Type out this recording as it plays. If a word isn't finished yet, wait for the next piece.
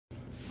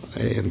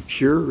I am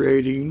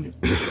curating,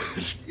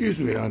 excuse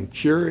me, I'm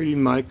curating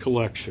my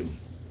collection.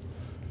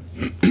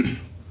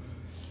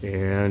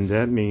 And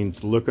that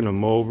means looking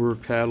them over,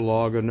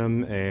 cataloging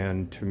them,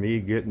 and to me,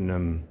 getting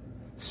them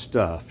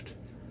stuffed.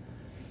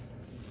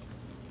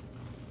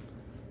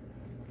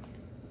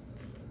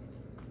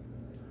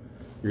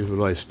 Here's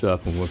what I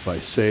stuff them with. I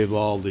save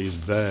all these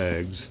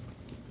bags,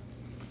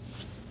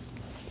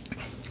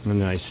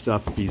 and I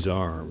stuff these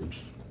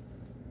arms.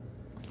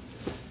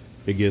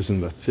 It gives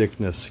them a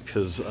thickness,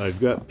 because I've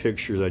got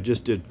pictures. I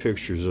just did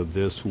pictures of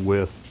this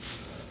with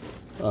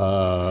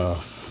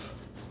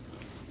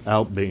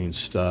out being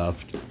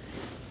stuffed,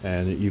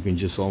 and you can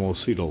just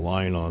almost see the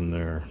line on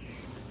there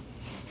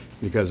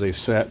because they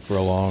sat for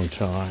a long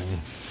time.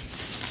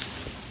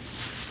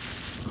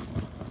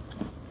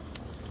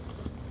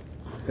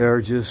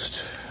 They're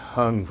just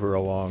hung for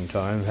a long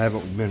time,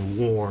 haven't been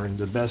worn.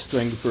 The best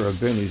thing for a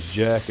vintage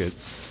jacket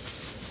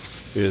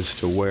is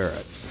to wear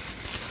it.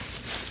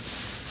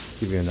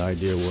 Give you an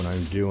idea of what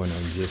I'm doing.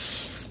 I'm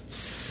just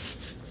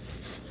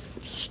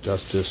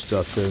stuff this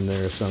stuff in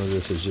there. Some of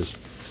this is just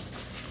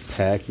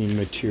packing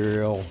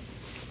material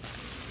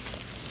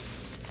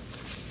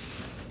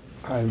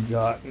I've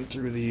gotten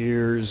through the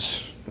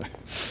years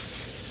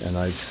and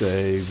I've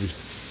saved.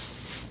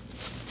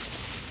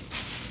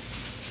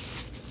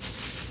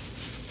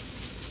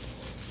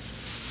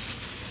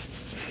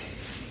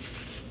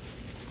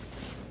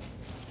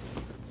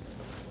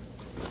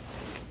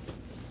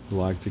 I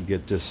like to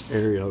get this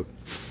area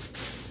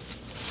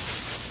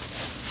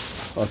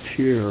up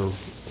here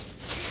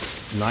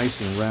nice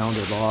and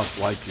rounded off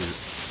like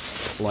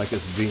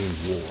it's being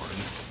worn.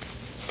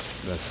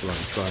 That's what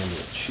I'm trying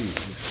to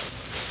achieve.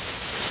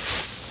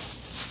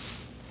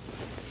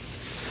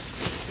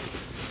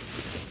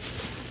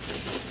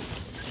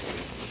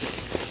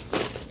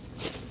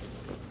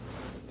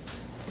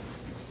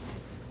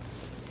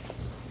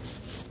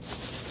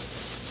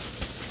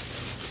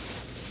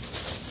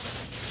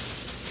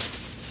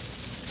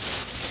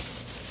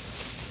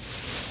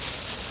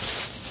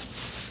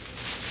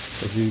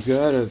 If you've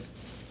got a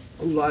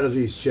lot of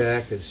these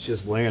jackets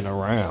just laying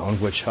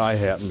around, which I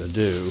happen to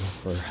do,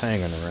 or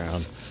hanging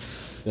around,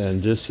 then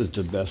this is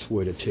the best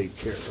way to take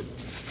care of them.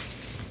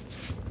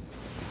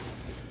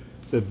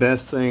 The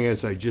best thing,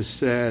 as I just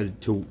said,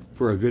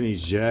 for a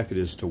vintage jacket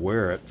is to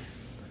wear it.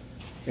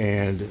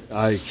 And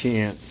I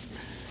can't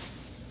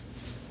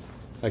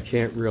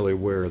really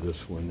wear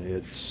this one.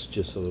 It's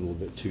just a little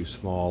bit too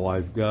small.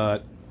 I've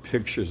got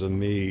pictures of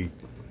me.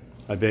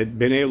 I've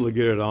been able to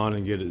get it on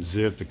and get it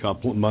zipped a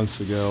couple of months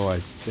ago. I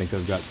think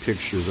I've got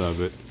pictures of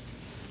it.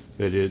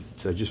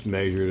 I just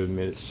measured them,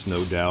 and it's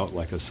no doubt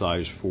like a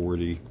size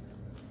 40.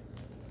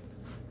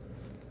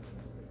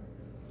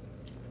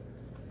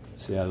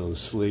 See how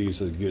those sleeves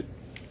will get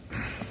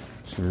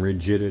some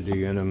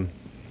rigidity in them.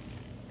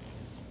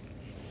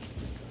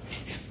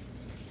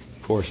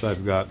 Of course,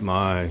 I've got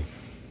my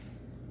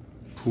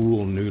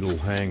pool noodle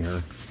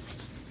hanger.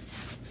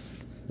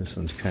 This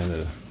one's kind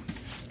of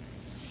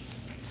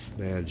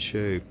bad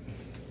shape,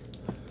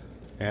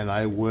 and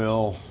I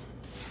will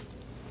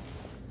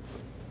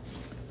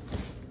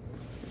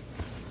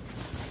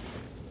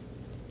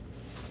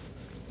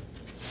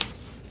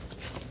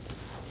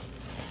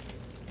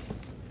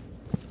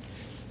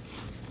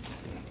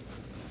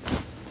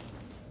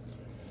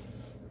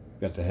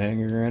got the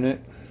hanger in it,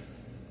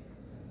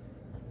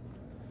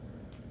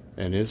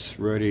 and it's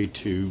ready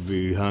to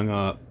be hung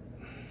up.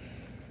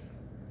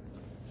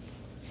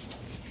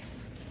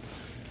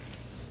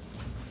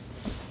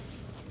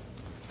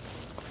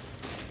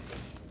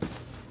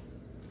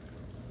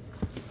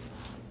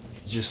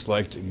 Just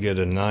like to get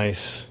a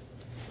nice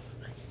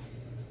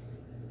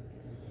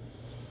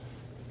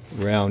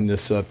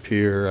roundness up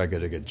here. I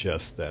gotta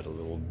adjust that a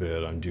little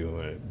bit. I'm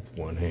doing it with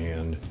one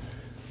hand.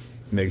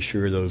 Make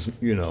sure those,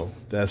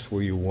 that's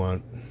where you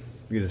want.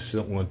 You just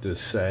don't want this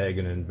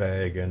sagging and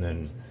bagging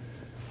and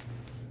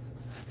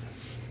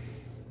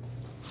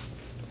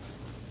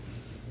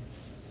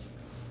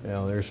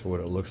now there's what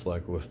it looks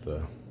like with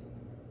the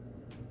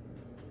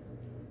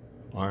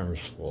arms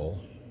full.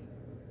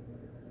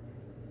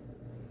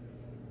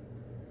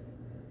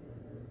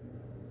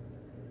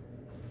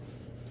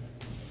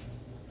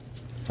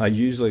 I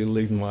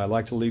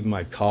like to leave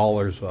my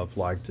collars up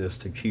like this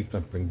to keep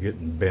them from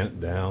getting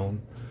bent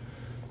down.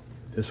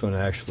 This one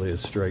actually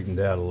is straightened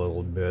out a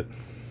little bit.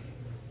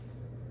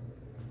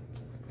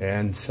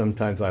 And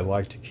sometimes I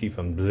like to keep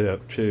them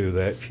zipped too.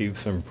 That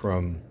keeps them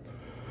from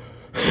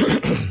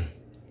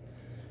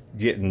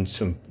getting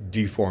some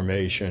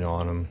deformation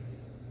on them.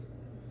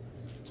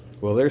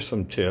 Well, there's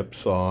some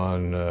tips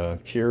on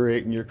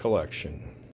curating your collection.